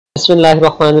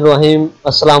बिस्मिल्लाहिर्रहमानिर्रहीम।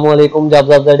 अस्सलाम वालेकुम।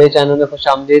 Jobs of the day channel में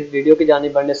खुशामदीद। वीडियो की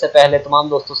जानिब बढ़ने से पहले तमाम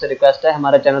दोस्तों से रिक्वेस्ट है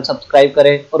हमारा चैनल सब्सक्राइब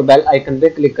करें और बेल आइकन पे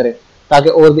क्लिक करें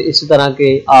ताकि और भी इसी तरह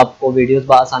के आपको वीडियोस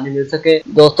बआसानी मिल सके।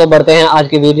 दोस्तों बढ़ते हैं आज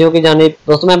की वीडियो की जानिब।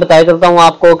 दोस्तों मैं बताया चलता हूँ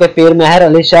आपको कि पीर मेहर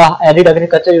Ali Shah arid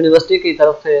agriculture university की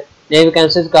तरफ से नई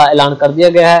वैकेंसीज का ऐलान कर दिया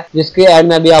गया है, जिसकी एड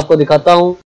मैं भी आपको दिखाता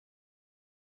हूँ।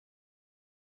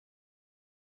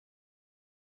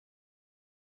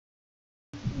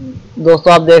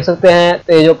 दोस्तों आप देख सकते हैं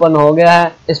पेज ओपन हो गया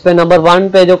है। इस पे नंबर 1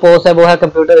 पे जो पोस्ट है वो है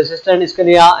कंप्यूटर असिस्टेंट। इसके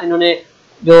लिए इन्होंने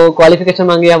जो क्वालिफिकेशन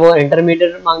मांगी है वो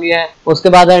इंटरमीडिएट मांगी है। उसके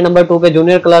बाद है नंबर 2 पे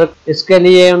जूनियर क्लर्क। इसके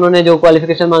लिए उन्होंने जो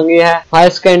क्वालिफिकेशन मांगी है हायर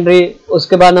सेकेंडरी।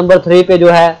 उसके बाद नंबर 3 पे जो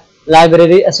है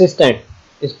लाइब्रेरी असिस्टेंट,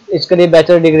 इसके लिए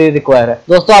बैचलर डिग्री रिक्वायर है।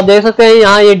 दोस्तों आप देख सकते हैं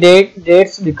यहाँ ये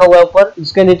डेट्स लिखा हुआ है ऊपर।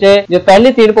 इसके नीचे जो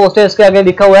पहली 3 पोस्ट है इसके आगे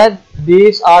लिखा हुआ है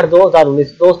 20/8/2019।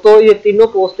 दोस्तों ये तीनों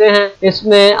पोस्टें हैं,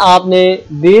 इसमें आपने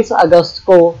 20 अगस्त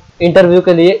को इंटरव्यू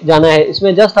के लिए जाना है।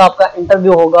 इसमें जस्ट आपका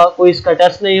इंटरव्यू होगा, कोई इसका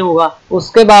टेस्ट नहीं होगा।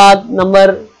 उसके बाद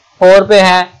नंबर 4 पे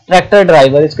है ट्रैक्टर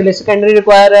ड्राइवर, इसके लिए सेकेंडरी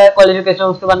रिक्वायर है क्वालिफिकेशन।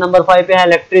 उसके बाद नंबर 5 पे है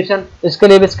इलेक्ट्रिशियन, इसके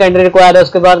लिए भी सेकेंडरी रिक्वायर है।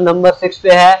 उसके बाद नंबर 6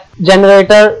 पे है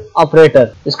जनरेटर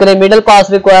ऑपरेटर, इसके लिए मिडिल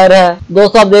पास रिक्वायर है।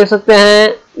 दोस्तों आप देख सकते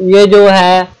हैं ये जो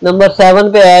है नंबर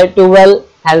 7 पे है ट्यूबवेल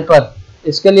हेल्पर,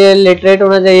 इसके लिए लिटरेट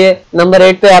होना चाहिए। नंबर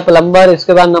 8 पे है प्लम्बर,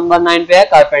 इसके बाद नंबर 9 पे है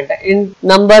कारपेंटर। इन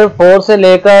नंबर 4 से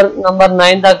लेकर नंबर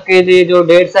 9 तक के लिए जो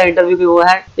डेट्स है इंटरव्यू की वो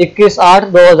है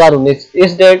 21/8/2019।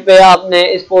 इस डेट पे आपने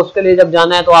इस पोस्ट के लिए जब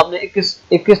जाना है तो आपने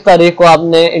 21 तारीख को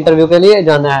आपने इंटरव्यू के लिए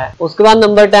जाना है। उसके बाद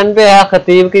नंबर 10 पे है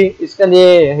खतीब की, इसके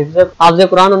लिए हाफ़िज़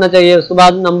कुरान होना चाहिए। उसके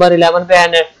बाद नंबर 11 पे है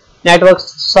नेटवर्क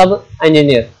सब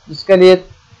इंजीनियर, जिसके लिए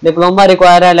डिप्लोमा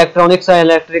रिक्वायर है इलेक्ट्रॉनिक्स या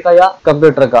इलेक्ट्रिकल या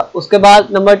कंप्यूटर का। उसके बाद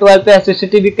नंबर 12 पे है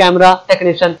सीसीटीवी कैमरा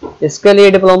टेक्नीशियन, इसके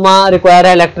लिए डिप्लोमा रिक्वायर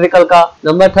है इलेक्ट्रिकल का।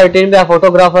 नंबर 13 पे है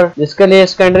फोटोग्राफर, जिसके लिए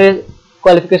सेकेंडरी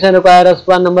क्वालिफिकेशन रिक्वायर है।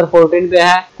 उसके बाद नंबर 14 पे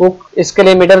है कुक, इसके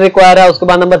लिए मिडिल रिक्वायर है। उसके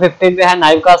बाद नंबर 15 पे है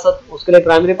नाइब कासद, उसके लिए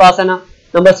प्राइमरी पास है ना।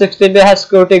 नंबर 16 पे है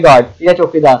सिक्योरिटी गार्ड या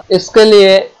चौकीदार, इसके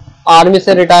लिए आर्मी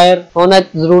से रिटायर होना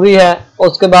जरूरी है।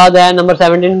 उसके बाद है नंबर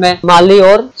 17 में माली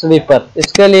और स्वीपर,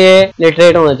 इसके लिए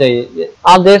लिटरेट होना चाहिए।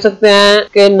 आप देख सकते हैं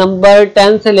कि नंबर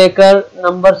 10 से लेकर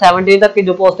नंबर 17 तक की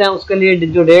जो पोस्ट है उसके लिए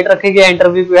जो डेट रखी गई है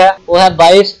इंटरव्यू की है वो है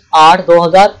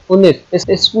 22/8/2019।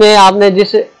 इसमें आपने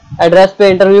जिस एड्रेस पे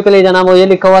इंटरव्यू के लिए जाना वो ये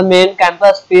लिखा हुआ मेन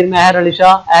कैंपस पीर मेहर Ali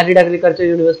Shah arid agriculture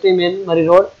university main मरी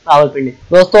रोड रावलपिंडी।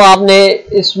 दोस्तों आपने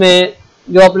इसमें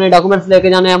जो अपने डॉक्यूमेंट्स लेके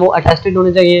जाने हैं वो अटेस्टेड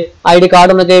होने चाहिए, आईडी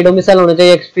कार्ड होना चाहिए, डोमिसाइल होना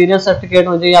चाहिए, एक्सपीरियंस सर्टिफिकेट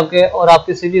होना चाहिए आपके, और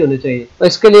आपकी सीवी होनी चाहिए। तो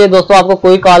इसके लिए दोस्तों आपको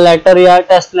कोई कॉल लेटर या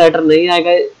टेस्ट लेटर नहीं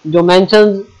आएगा। जो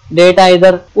मेंशन डेट है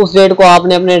इधर, उस डेट को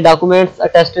आपने अपने डॉक्यूमेंट्स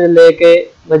अटेस्टेड लेके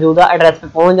मौजूदा एड्रेस पे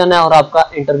पहुंच जाना है और आपका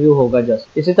इंटरव्यू होगा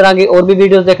जस्ट। इसी तरह की और भी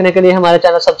वीडियोस देखने के लिए हमारे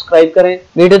चैनल सब्सक्राइब करें।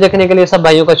 वीडियो देखने के लिए सब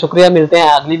भाइयों का शुक्रिया। मिलते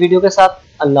हैं अगली वीडियो के साथ।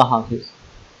 अल्लाह हाफिज।